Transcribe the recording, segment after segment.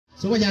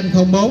Số báo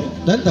danh 04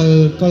 đến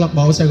từ câu lạc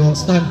bộ Sài Gòn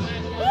Stunt.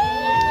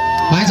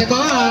 Bạn sẽ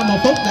có 1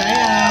 phút để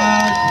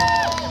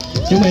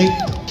chuẩn bị.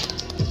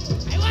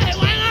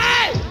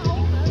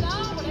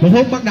 1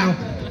 phút bắt đầu.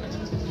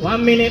 1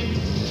 minute.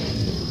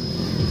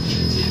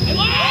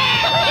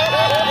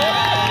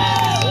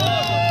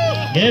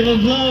 Give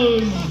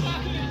applause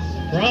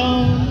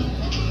from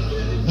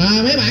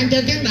Mấy bạn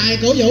trên khán đài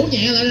cổ vũ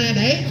nhẹ lại nè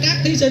để các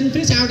thí sinh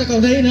phía sau cho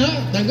cầu thi nữa,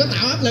 đừng có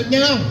tạo áp lực nha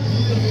không?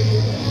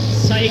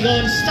 Sài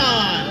Gòn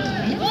Stunt.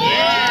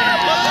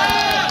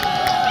 Yeah.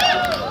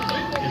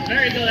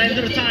 Very good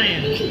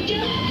entertainment.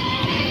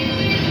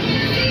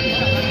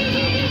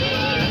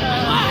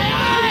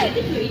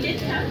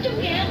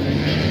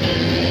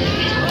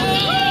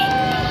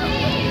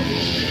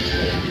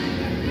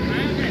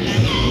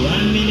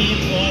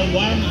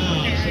 Warm up.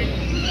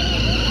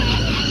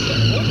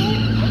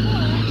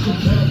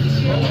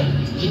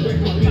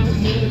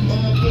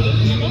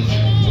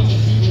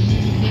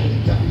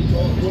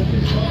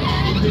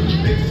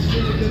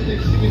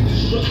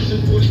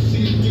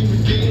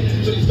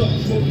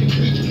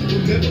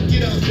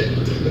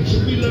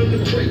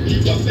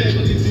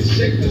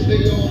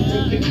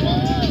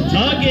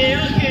 Okay.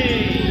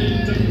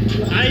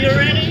 Are you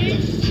ready?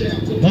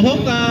 1 phút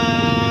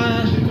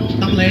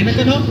tập luyện nó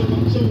kết thúc.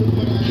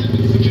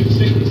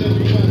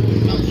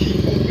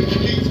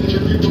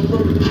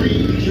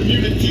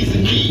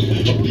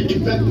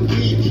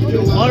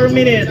 Four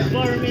minutes.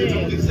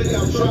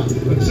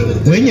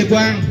 Nguyễn Nhật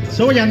Quang,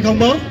 số báo danh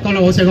 04, câu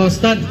lạc bộ Sài Gòn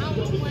Stunt.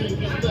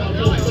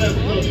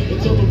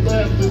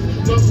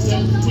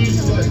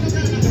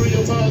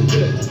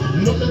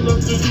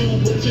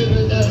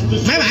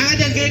 Mấy bạn ở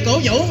trên kia cổ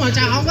vũ mà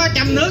sao không có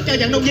chăm nước cho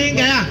vận động viên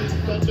kìa.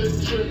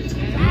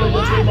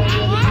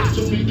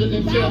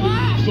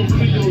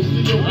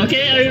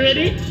 Okay, are you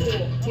ready?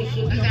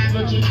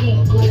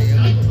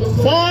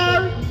 4,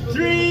 3,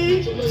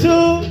 2,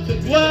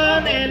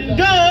 1 and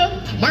go.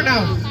 Bắt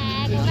đầu.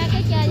 Tụi nó cứ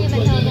chơi như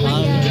bình thường, tụi nó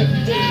chơi.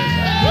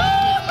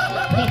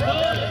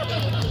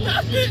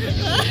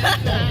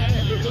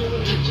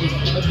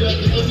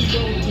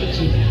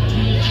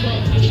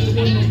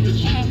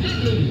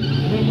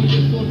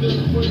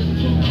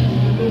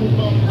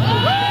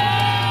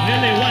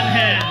 Nearly one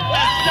hand.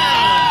 That's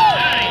down.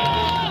 Nice.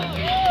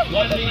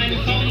 One line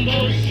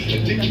combos.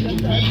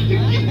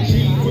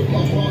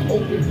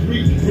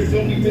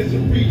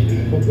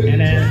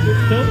 And then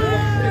 2.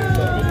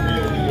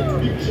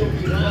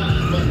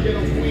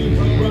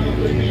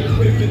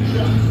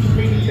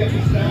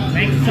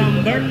 Make some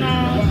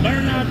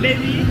burnout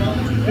baby.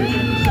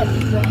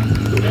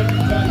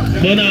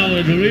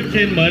 Burnout grip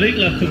trên MSX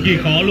là cực kỳ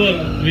khó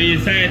luôn, vì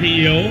xe thì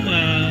yếu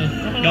mà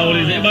đầu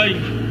thì dễ bênh.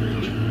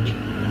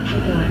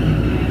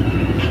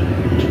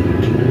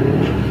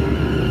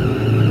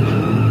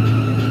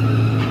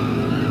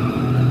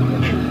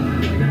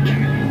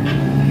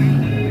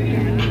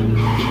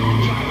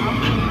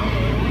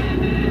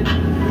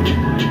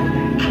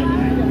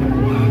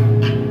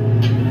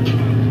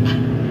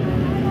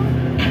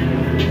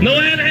 No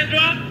hand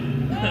drop.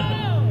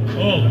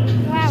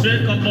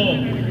 Straight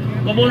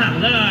combo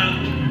thẳng rất là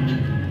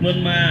mượt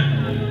mà.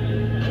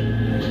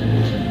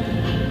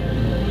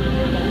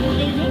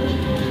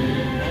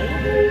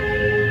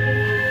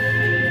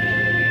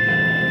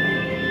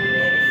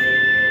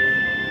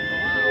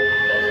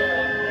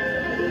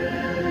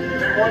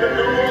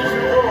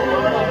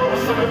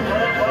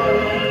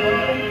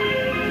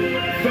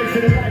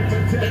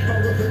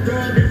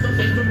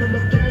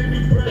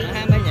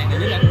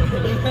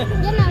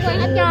 Dính nào quen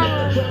hết trơn.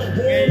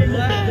 Kỳ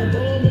quá.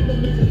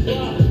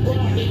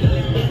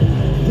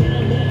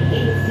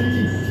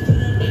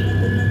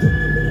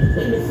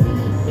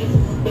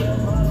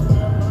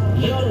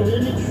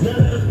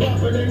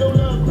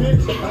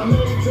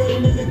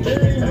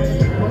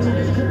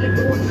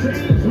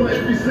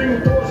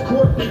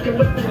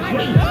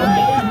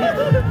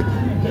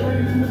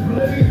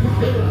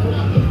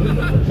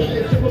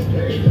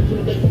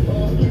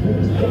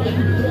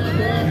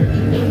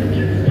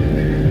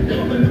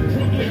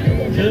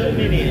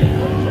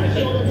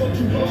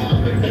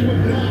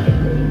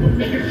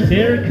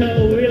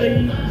 Circle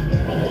wheelie.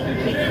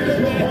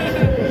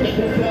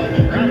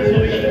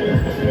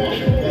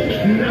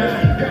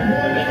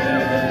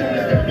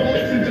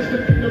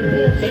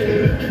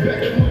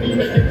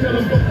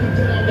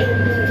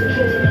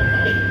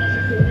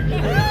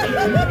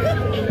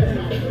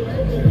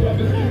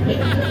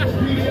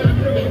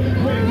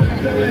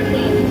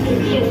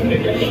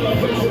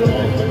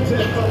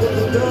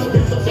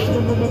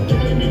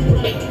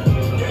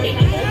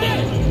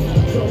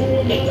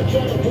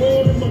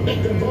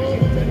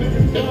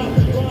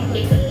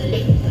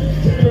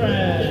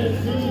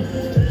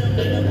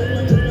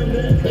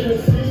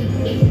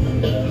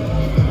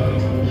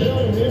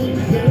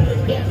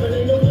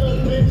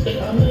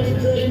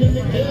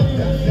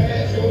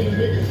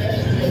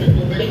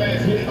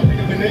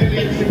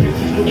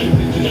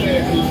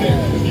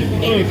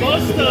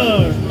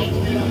 Coaster.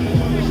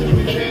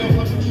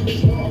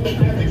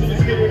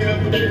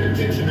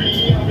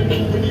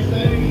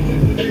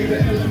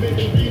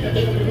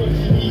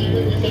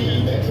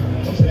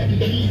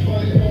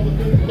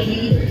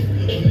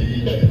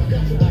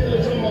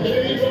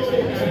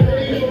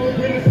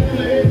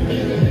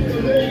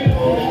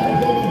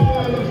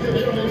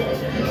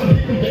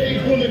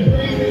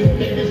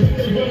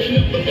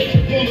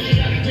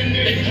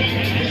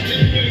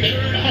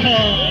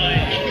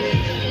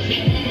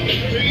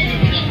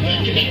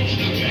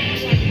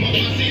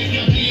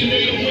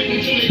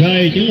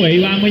 Rồi, chuẩn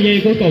bị 30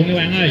 giây cuối cùng các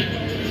bạn ơi.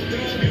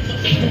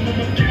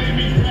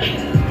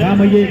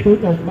 30 giây cuối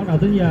cùng bắt đầu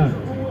tính giờ.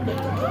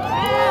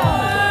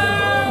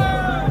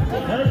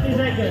 30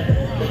 seconds.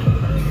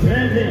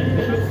 Ready.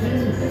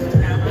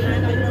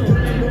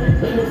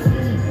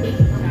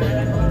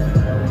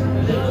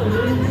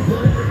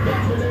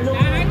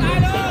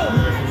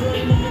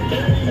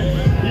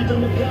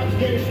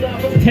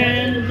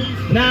 Ten,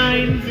 9,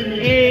 8,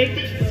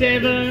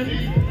 7,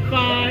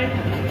 5,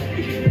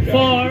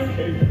 4,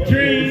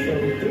 3,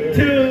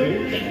 2,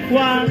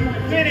 1,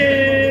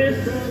 finish!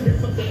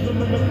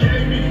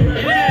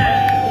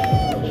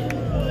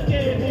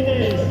 Okay,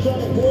 finish.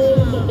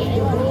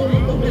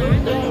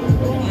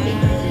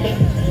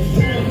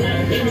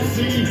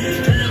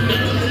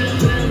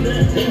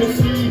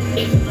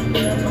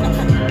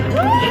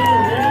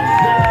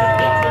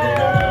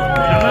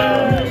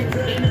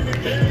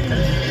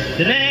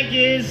 The next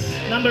is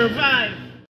number 5.